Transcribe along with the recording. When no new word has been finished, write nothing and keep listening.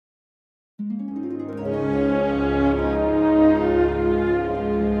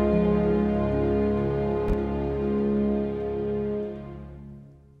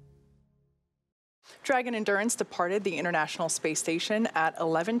Dragon Endurance departed the International Space Station at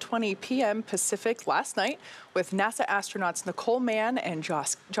 11:20 p.m. Pacific last night with NASA astronauts Nicole Mann and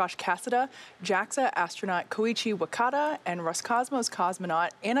Josh Cassada, JAXA astronaut Koichi Wakata, and Roscosmos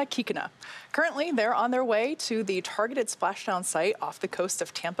cosmonaut Anna Kikina. Currently, they're on their way to the targeted splashdown site off the coast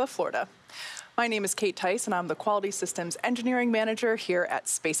of Tampa, Florida. My name is Kate Tice, and I'm the Quality Systems Engineering Manager here at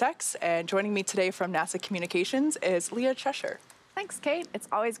SpaceX. And joining me today from NASA Communications is Leah Cheshire. Thanks, Kate. It's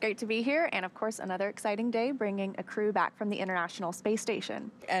always great to be here, and of course, another exciting day bringing a crew back from the International Space Station.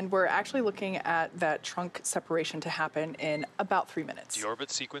 And we're actually looking at that trunk separation to happen in about 3 minutes.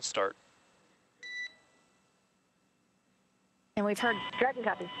 Deorbit sequence start. And we've heard Dragon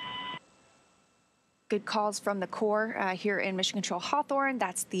copy. Good calls from the core here in Mission Control Hawthorne.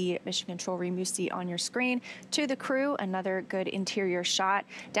 That's the Mission Control room you see on your screen. To the crew, another good interior shot.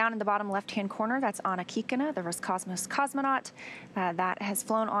 Down in the bottom left-hand corner, that's Anna Kikina, the Roscosmos cosmonaut. That has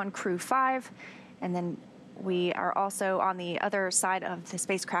flown on Crew 5. And then we are also on the other side of the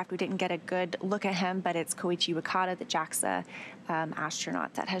spacecraft. We didn't get a good look at him, but it's Koichi Wakata, the JAXA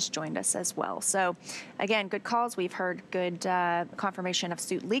astronaut that has joined us as well. So again, good calls. We've heard good confirmation of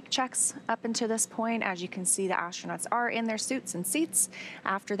suit leak checks up until this point. As you can see, the astronauts are in their suits and seats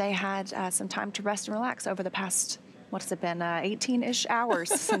after they had some time to rest and relax over the past, what has it been, 18-ish hours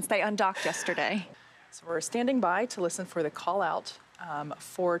since they undocked yesterday. So we're standing by to listen for the call out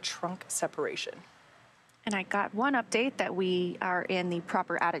for trunk separation. And I got one update that we are in the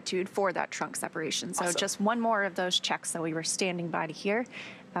proper attitude for that trunk separation. So awesome. Just one more of those checks that we were standing by to hear.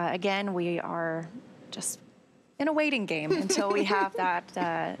 Again, we are just in a waiting game until we have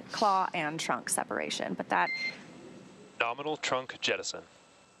that claw and trunk separation. But that Nominal trunk jettison.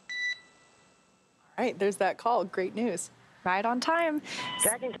 All right, there's that call. Great news. right on time.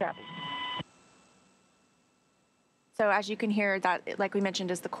 Dragon copy. So as you can hear, that, like we mentioned,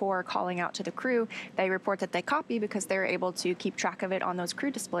 is the core calling out to the crew. They report that they copy because they're able to keep track of it on those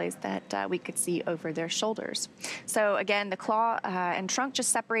crew displays that we could see over their shoulders. So again, the claw and trunk just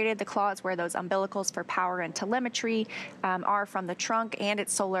separated. The claw is where those umbilicals for power and telemetry are from the trunk, and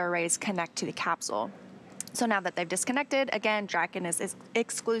its solar arrays connect to the capsule. So now that they've disconnected, again, Dragon is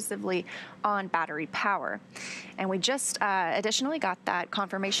exclusively on battery power. And we just additionally got that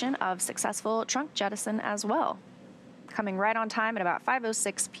confirmation of successful trunk jettison as well, coming right on time at about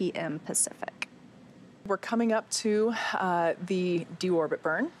 5:06 p.m. Pacific. We're coming up to the deorbit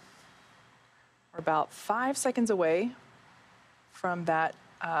burn. We're about 5 seconds away from that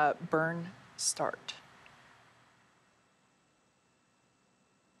burn start.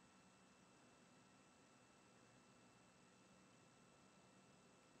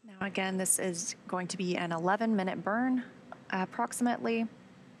 Now again, this is going to be an 11-minute burn, approximately.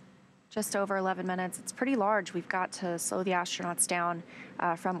 Just over 11 minutes. It's pretty large. We've got to slow the astronauts down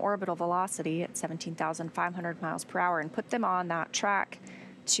from orbital velocity at 17,500 miles per hour and put them on that track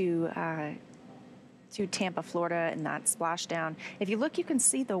to Tampa, Florida, in that splashdown. If you look, you can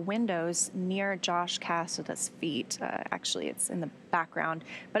see the windows near Josh Cassada's feet. Actually, it's in the background,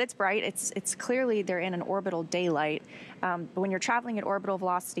 but it's bright. It's clearly they're in an orbital daylight. But when you're traveling at orbital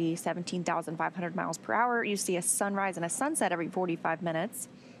velocity, 17,500 miles per hour, you see a sunrise and a sunset every 45 minutes.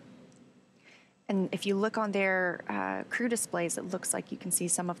 And if you look on their crew displays, it looks like you can see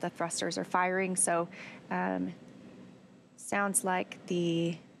some of the thrusters are firing. So sounds like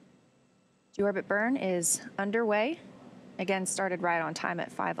the deorbit burn is underway. Again, started right on time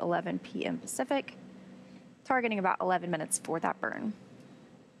at 5:11 p.m. Pacific, targeting about 11 minutes for that burn.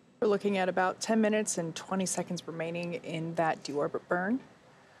 We're looking at about 10 minutes and 20 seconds remaining in that deorbit burn.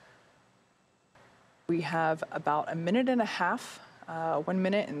 We have about a minute and a half 1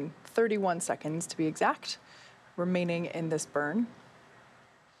 minute and 31 seconds to be exact, remaining in this burn.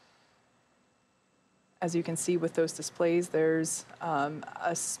 As you can see with those displays, there's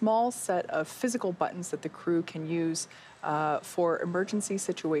a small set of physical buttons that the crew can use for emergency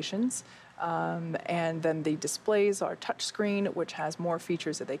situations. And then the displays are touchscreen, which has more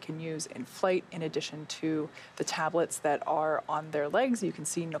features that they can use in flight, in addition to the tablets that are on their legs. You can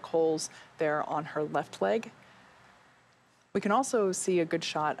see Nicole's there on her left leg. We can also see a good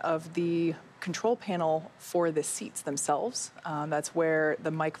shot of the control panel for the seats themselves. That's where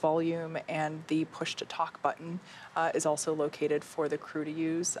the mic volume and the push-to-talk button is also located for the crew to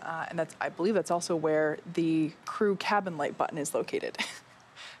use. And I believe that's also where the crew cabin light button is located.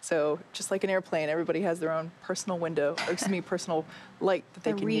 So just like an airplane, everybody has their own personal window, or excuse me, personal light that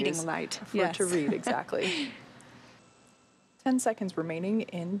they can use. Reading light. To read, exactly. 10 seconds remaining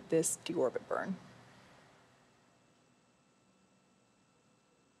in this deorbit burn.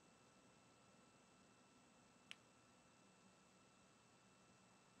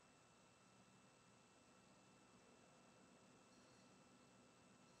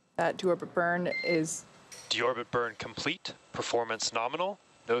 That deorbit burn is... Deorbit burn complete, performance nominal,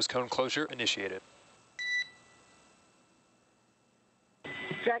 nose cone closure initiated.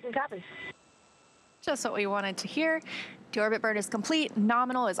 Dragon copy. Just what we wanted to hear. Deorbit burn is complete.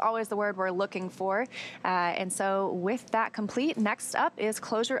 Nominal is always the word we're looking for. And so with that complete, next up is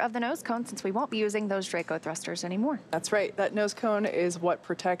closure of the nose cone, since we won't be using those Draco thrusters anymore. That's right. That nose cone is what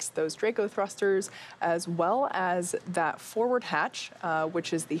protects those Draco thrusters, as well as that forward hatch,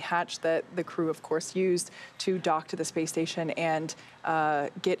 which is the hatch that the crew, of course, used to dock to the space station and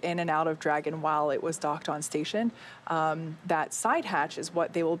get in and out of Dragon while it was docked on station. That side hatch is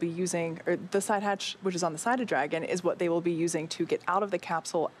what they will be using, or the side hatch, which is on the side of Dragon, is what they will be using to get out of the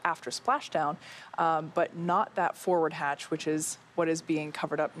capsule after splashdown, but not that forward hatch, which is what is being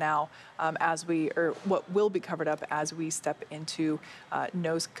covered up now or what will be covered up as we step into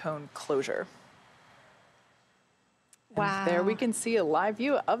nose cone closure. Wow. And there we can see a live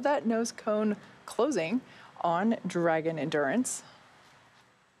view of that nose cone closing on Dragon Endurance.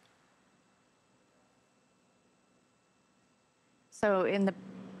 So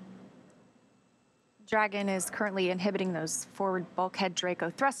Dragon is currently inhibiting those forward bulkhead Draco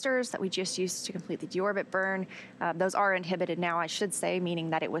thrusters that we just used to complete the deorbit burn. Those are inhibited now, I should say, meaning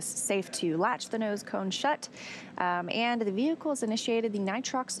that it was safe to latch the nose cone shut. And the vehicle has initiated the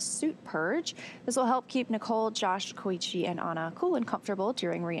nitrox suit purge. This will help keep Nicole, Josh, Koichi, and Anna cool and comfortable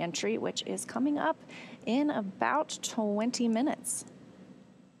during re-entry, which is coming up in about 20 minutes.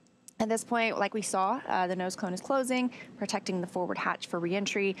 At this point, like we saw, the nose cone is closing, protecting the forward hatch for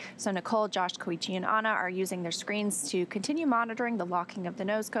reentry. So Nicole, Josh, Koichi, and Anna are using their screens to continue monitoring the locking of the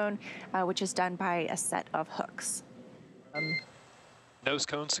nose cone, which is done by a set of hooks. Nose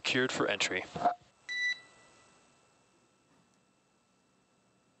cone secured for entry.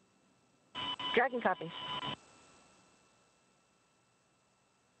 Dragon copy.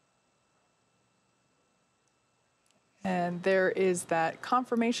 And there is that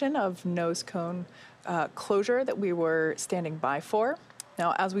confirmation of nose cone closure that we were standing by for.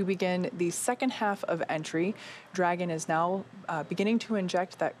 Now, as we begin the second half of entry, Dragon is now beginning to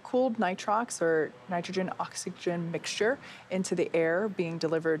inject that cooled nitrox or nitrogen-oxygen mixture into the air being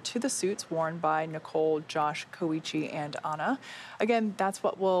delivered to the suits worn by Nicole, Josh, Koichi, and Anna. Again, that's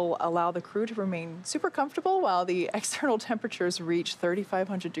what will allow the crew to remain super comfortable while the external temperatures reach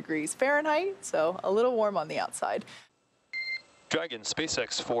 3,500 degrees Fahrenheit, so a little warm on the outside. Dragon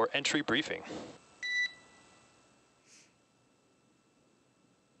SpaceX for entry briefing.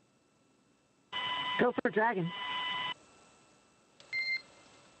 Go for Dragon.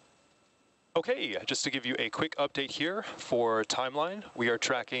 Okay, just to give you a quick update here for timeline, we are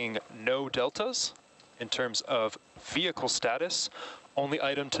tracking no deltas in terms of vehicle status. Only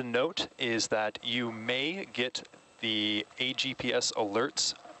item to note is that you may get the AGPS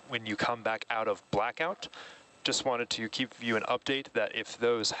alerts when you come back out of blackout. Just wanted to give you an update that if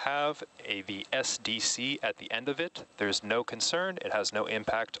those have the SDC at the end of it, there's no concern. It has no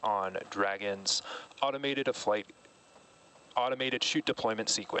impact on Dragon's automated chute deployment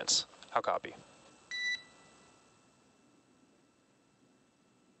sequence. How copy?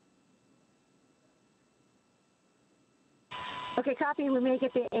 Okay, copy. We may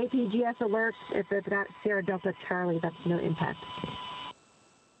get the APGS alerts if it's got Sierra Delta Charlie. That's no impact.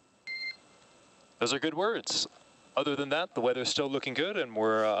 Those are good words. Other than that, the weather's still looking good, and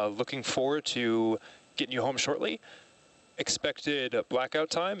we're looking forward to getting you home shortly. Expected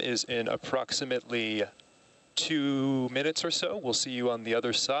blackout time is in approximately 2 minutes or so. We'll see you on the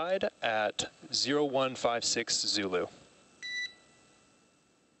other side at 0156 Zulu.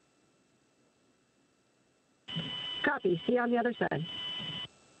 Copy. See you on the other side.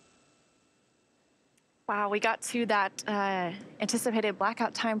 Wow, we got to that anticipated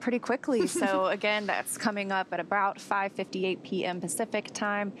blackout time pretty quickly. So again, that's coming up at about 5:58 p.m. Pacific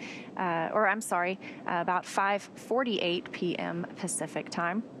time, about 5:48 p.m. Pacific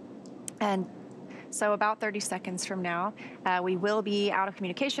time. And so about 30 seconds from now, we will be out of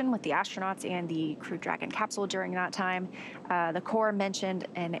communication with the astronauts and the Crew Dragon capsule during that time. The Corps mentioned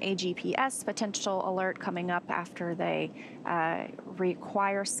an AGPS potential alert coming up after they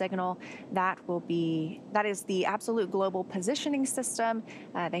require signal. That is the absolute global positioning system.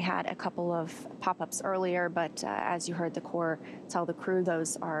 They had a couple of pop-ups earlier, but as you heard the Corps tell the crew,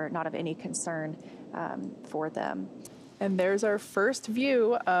 those are not of any concern for them. And there's our first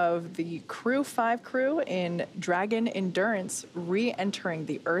view of the Crew 5 crew in Dragon Endurance re-entering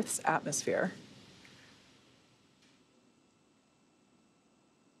the Earth's atmosphere.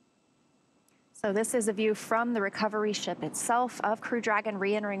 So this is a view from the recovery ship itself of Crew Dragon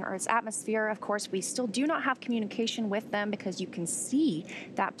re-entering Earth's atmosphere. Of course, we still do not have communication with them because you can see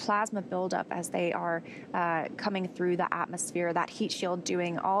that plasma buildup as they are coming through the atmosphere, that heat shield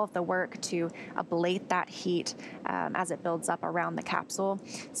doing all of the work to ablate that heat as it builds up around the capsule.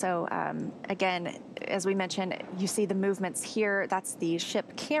 So again, as we mentioned, you see the movements here. That's the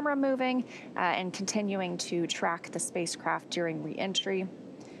ship camera moving and continuing to track the spacecraft during re-entry.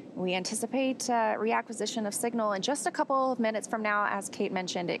 We anticipate reacquisition of signal in just a couple of minutes from now. As Kate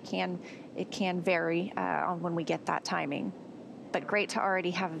mentioned, it can vary on when we get that timing. But great to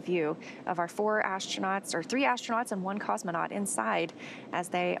already have a view of our 4 astronauts, or 3 astronauts and 1 cosmonaut inside as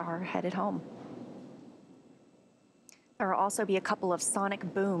they are headed home. There will also be a couple of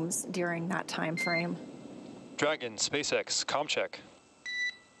sonic booms during that time frame. Dragon, SpaceX, comm check.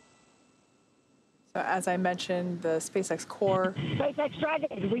 So as I mentioned, the SpaceX core. SpaceX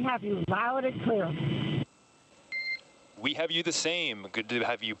Dragon, we have you loud and clear. We have you the same. Good to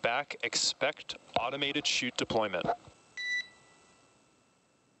have you back. Expect automated chute deployment.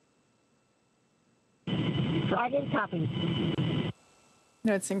 Dragon, copy. You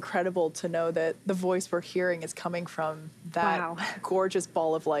know, it's incredible to know that the voice we're hearing is coming from that gorgeous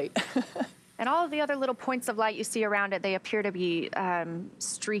ball of light. And all of the other little points of light you see around it, they appear to be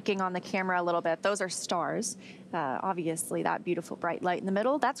streaking on the camera a little bit. Those are stars. Obviously, that beautiful bright light in the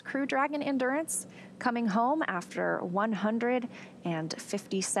middle, that's Crew Dragon Endurance coming home after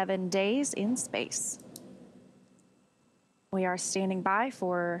 157 days in space. We are standing by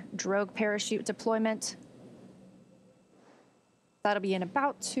for drogue parachute deployment. That'll be in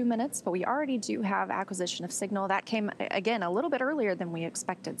about 2 minutes, but we already do have acquisition of signal. That came, again, a little bit earlier than we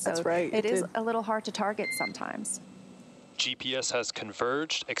expected. So that's right. It is a little hard to target sometimes. GPS has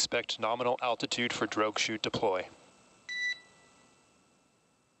converged. Expect nominal altitude for drogue chute deploy.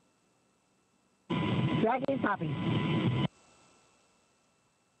 Dragon, copy.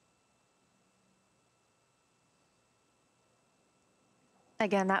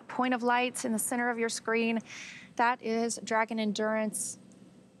 Again, that point of light in the center of your screen, that is Dragon Endurance.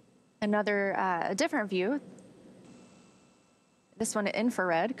 Another, a different view. This one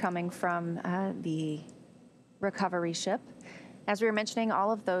infrared coming from the recovery ship. As we were mentioning,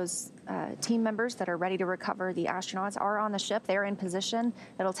 all of those team members that are ready to recover the astronauts are on the ship. They're in position.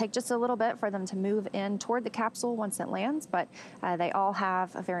 It'll take just a little bit for them to move in toward the capsule once it lands, but they all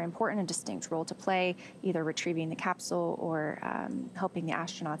have a very important and distinct role to play, either retrieving the capsule or helping the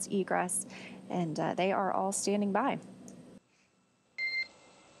astronauts egress, and they are all standing by.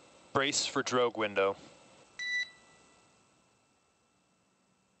 Brace for drogue window.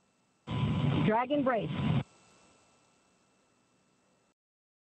 Dragon, brace.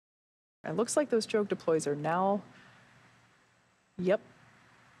 It looks like those drogue deploys are now. Yep.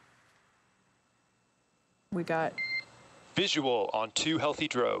 We got Visual on 2 healthy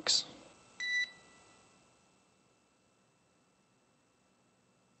drogues.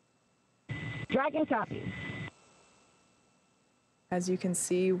 Dragon, copy. As you can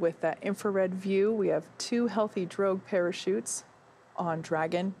see with that infrared view, we have 2 healthy drogue parachutes on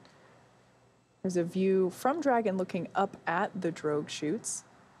Dragon. There's a view from Dragon looking up at the drogue chutes.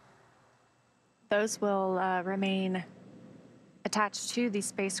 Those will remain attached to the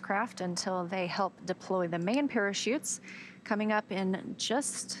spacecraft until they help deploy the main parachutes, coming up in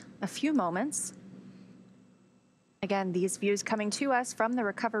just a few moments. Again, these views coming to us from the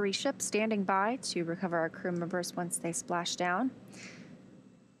recovery ship, standing by to recover our crew members once they splash down.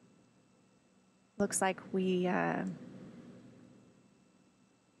 Looks like we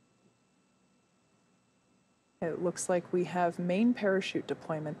it looks like we have main parachute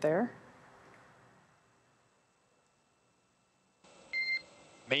deployment there.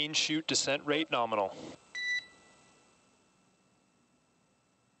 Main chute descent rate nominal.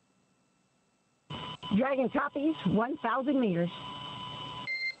 Dragon, copies. 1,000 meters.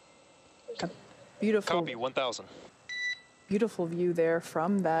 A beautiful. Copy, 1,000. Beautiful view there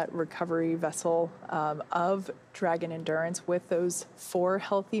from that recovery vessel of Dragon Endurance with those 4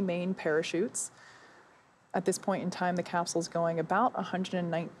 healthy main parachutes. At this point in time, the capsule's going about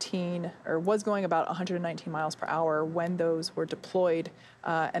 119, or was going about 119 miles per hour when those were deployed,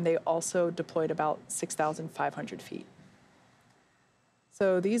 and they also deployed about 6,500 feet.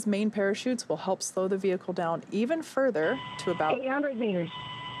 So these main parachutes will help slow the vehicle down even further to about 800 meters.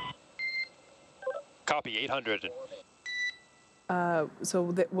 Copy, 800.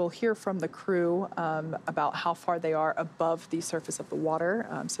 So that we'll hear from the crew about how far they are above the surface of the water.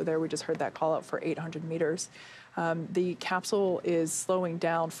 So there we just heard that call out for 800 meters. The capsule is slowing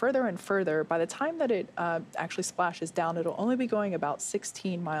down further and further. By the time that it actually splashes down, it'll only be going about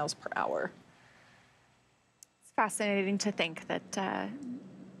 16 miles per hour. Fascinating to think that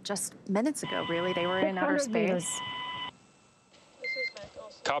just minutes ago, really, they were in outer 600 meters. space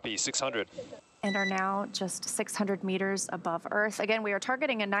Copy, 600. and are now just 600 meters above Earth. Again, we are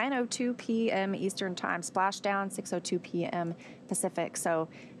targeting a 9:02 p.m. Eastern Time splashdown, 6:02 p.m. Pacific. So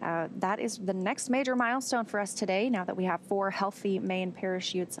that is the next major milestone for us today, now that we have 4 healthy main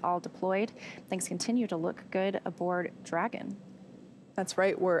parachutes all deployed. Things continue to look good aboard Dragon. That's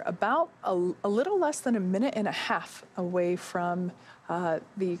right. We're about a little less than a minute and a half away from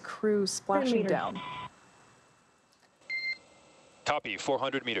the crew splashing down. Copy,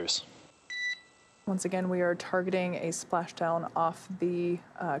 400 meters. Once again, we are targeting a splashdown off the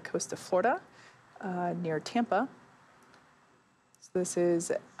coast of Florida, near Tampa. So this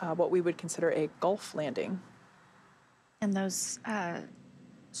is what we would consider a Gulf landing. And those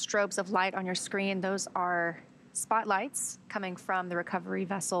strobes of light on your screen, those are spotlights coming from the recovery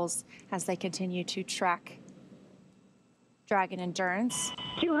vessels as they continue to track Dragon Endurance.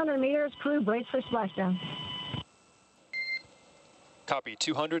 200 meters, crew brace for splashdown. Copy,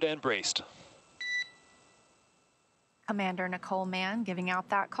 200 and braced. Commander Nicole Mann giving out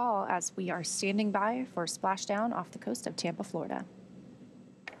that call as we are standing by for splashdown off the coast of Tampa, Florida.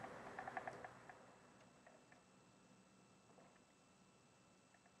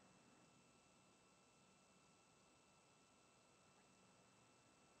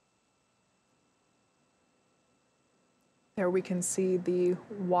 There we can see the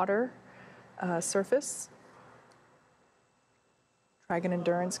water surface. Dragon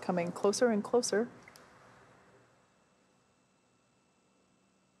Endurance coming closer and closer.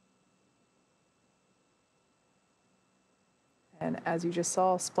 And as you just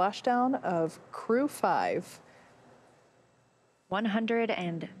saw, splashdown of Crew 5.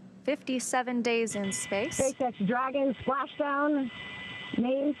 157 days in space. SpaceX Dragon splashdown.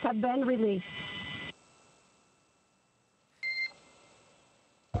 Names have been released.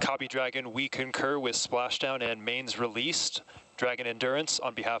 Copy, Dragon. We concur with splashdown and mains released. Dragon Endurance,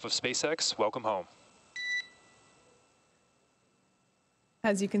 on behalf of SpaceX, welcome home.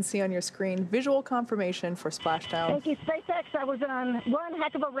 As you can see on your screen, visual confirmation for splashdown. Thank you, SpaceX. That was on one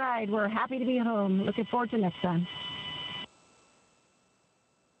heck of a ride. We're happy to be home. Looking forward to next time.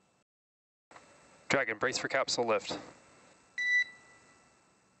 Dragon, brace for capsule lift.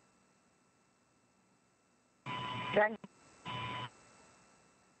 Dragon.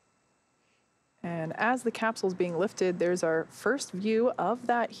 And as the capsule is being lifted, there's our first view of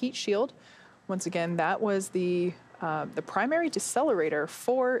that heat shield. Once again, that was the primary decelerator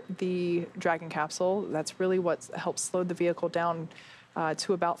for the Dragon capsule. That's really what helps slow the vehicle down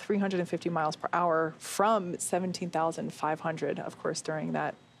to about 350 miles per hour from 17,500, of course, during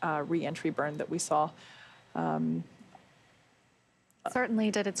that re-entry burn that we saw. Certainly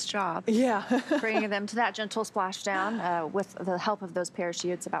did its job. Yeah. Bringing them to that gentle splashdown with the help of those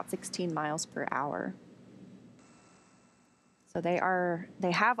parachutes, about 16 miles per hour. So they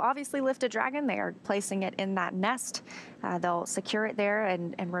have obviously lifted Dragon. They are placing it in that nest. They'll secure it there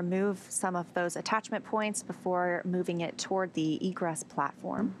and remove some of those attachment points before moving it toward the egress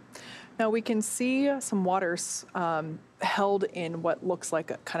platform. Now we can see some waters held in what looks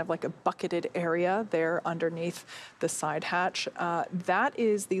like kind of like a bucketed area there underneath the side hatch. That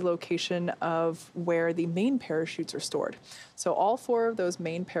is the location of where the main parachutes are stored. So all 4 of those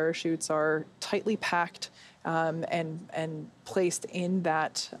main parachutes are tightly packed and placed in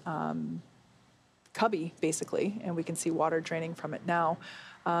that cubby, basically, and we can see water draining from it now.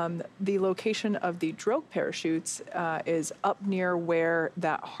 The location of the drogue parachutes is up near where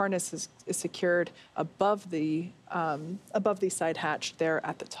that harness is secured above the side hatch there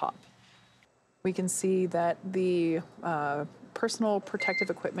at the top. We can see that the personal protective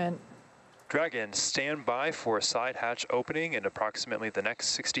equipment. Dragon, stand by for a side hatch opening in approximately the next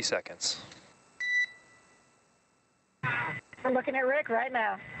 60 seconds. I'm looking at Rick right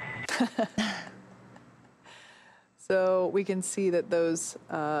now. So we can see that those,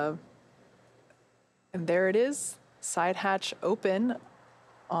 and there it is, side hatch open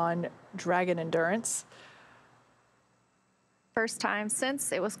on Dragon Endurance. First time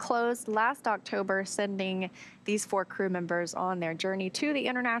since it was closed last October, sending these 4 crew members on their journey to the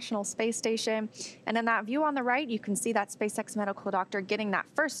International Space Station. And in that view on the right, you can see that SpaceX medical doctor getting that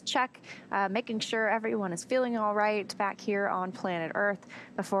first check, making sure everyone is feeling all right back here on planet Earth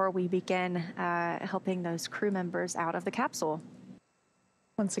before we begin helping those crew members out of the capsule.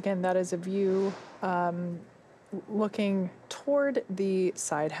 Once again, that is a view looking toward the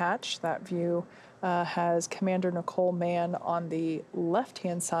side hatch. That view has Commander Nicole Mann on the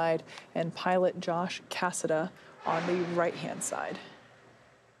left-hand side and pilot Josh Cassada on the right-hand side.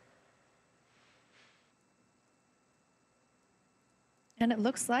 And it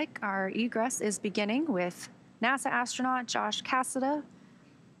looks like our egress is beginning with NASA astronaut Josh Cassada,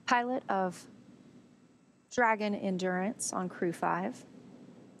 pilot of Dragon Endurance on Crew 5.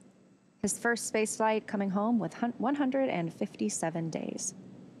 His first space flight coming home with 157 days.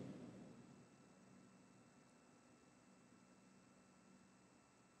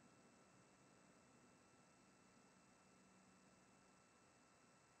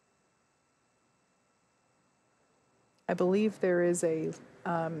 I believe there is a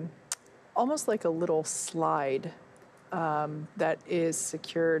almost like a little slide that is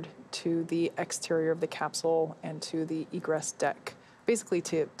secured to the exterior of the capsule and to the egress deck, basically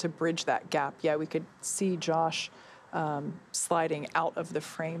to bridge that gap. Yeah, we could see Josh sliding out of the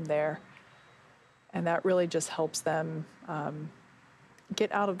frame there, and that really just helps them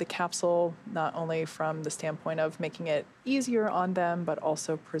get out of the capsule, not only from the standpoint of making it easier on them, but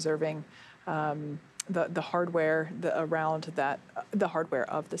also preserving the hardware around that, the hardware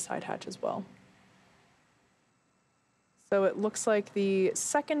of the side hatch as well. So it looks like the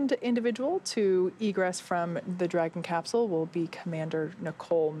second individual to egress from the Dragon capsule will be Commander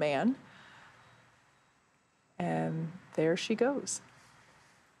Nicole Mann. And there she goes.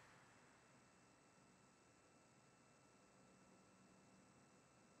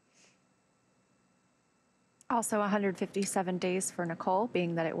 Also 157 days for Nicole,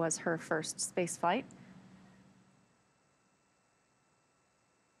 being that it was her first space flight.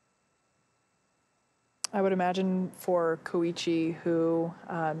 I would imagine for Koichi, who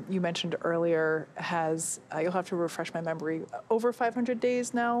you mentioned earlier, has, you'll have to refresh my memory, over 500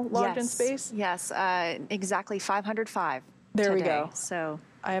 days now logged in space? Yes, exactly 505 There today. we go. So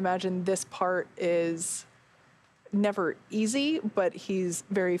I imagine this part is never easy, but he's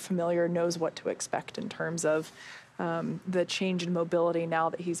very familiar, knows what to expect in terms of the change in mobility now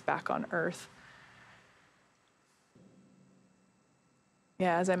that he's back on Earth.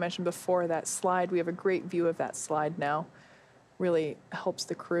 Yeah, as I mentioned before, that slide, we have a great view of that slide now. Really helps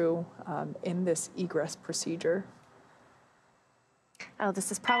the crew in this egress procedure. oh,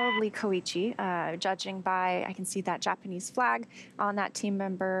 this is probably Koichi, judging by, I can see that Japanese flag on that team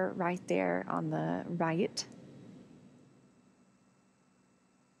member right there on the right.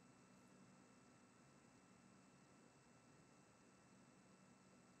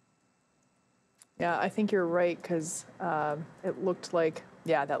 Yeah, I think you're right, because it looked like,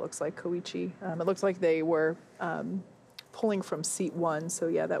 yeah, that looks like Koichi. It looks like they were pulling from seat 1, so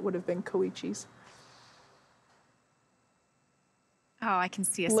yeah, that would have been Koichi's. Oh, I can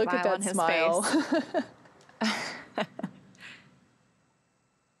see a Look smile at that on his smile. face.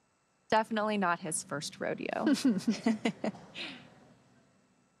 Definitely not his first rodeo. So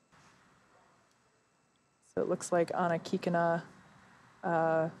it looks like Anna Kikina,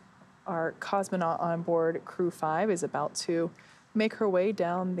 our cosmonaut on board Crew 5, is about to make her way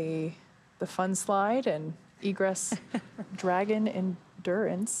down the fun slide and egress Dragon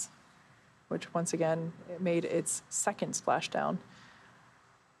Endurance, which once again made its second splashdown.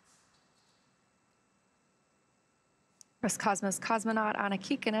 Roscosmos cosmonaut Anna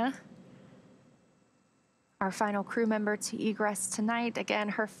Kikina, our final crew member to egress tonight. Again,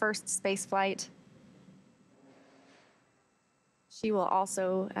 her first space flight. She will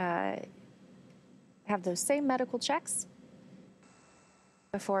also have those same medical checks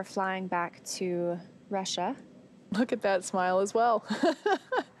before flying back to Russia. Look at that smile as well.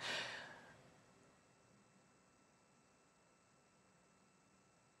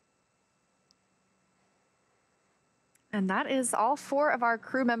 And that is all 4 of our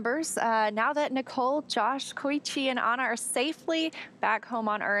crew members. Now that Nicole, Josh, Koichi, and Anna are safely back home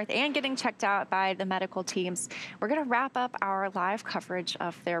on Earth and getting checked out by the medical teams, we're going to wrap up our live coverage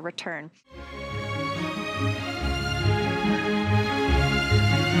of their return.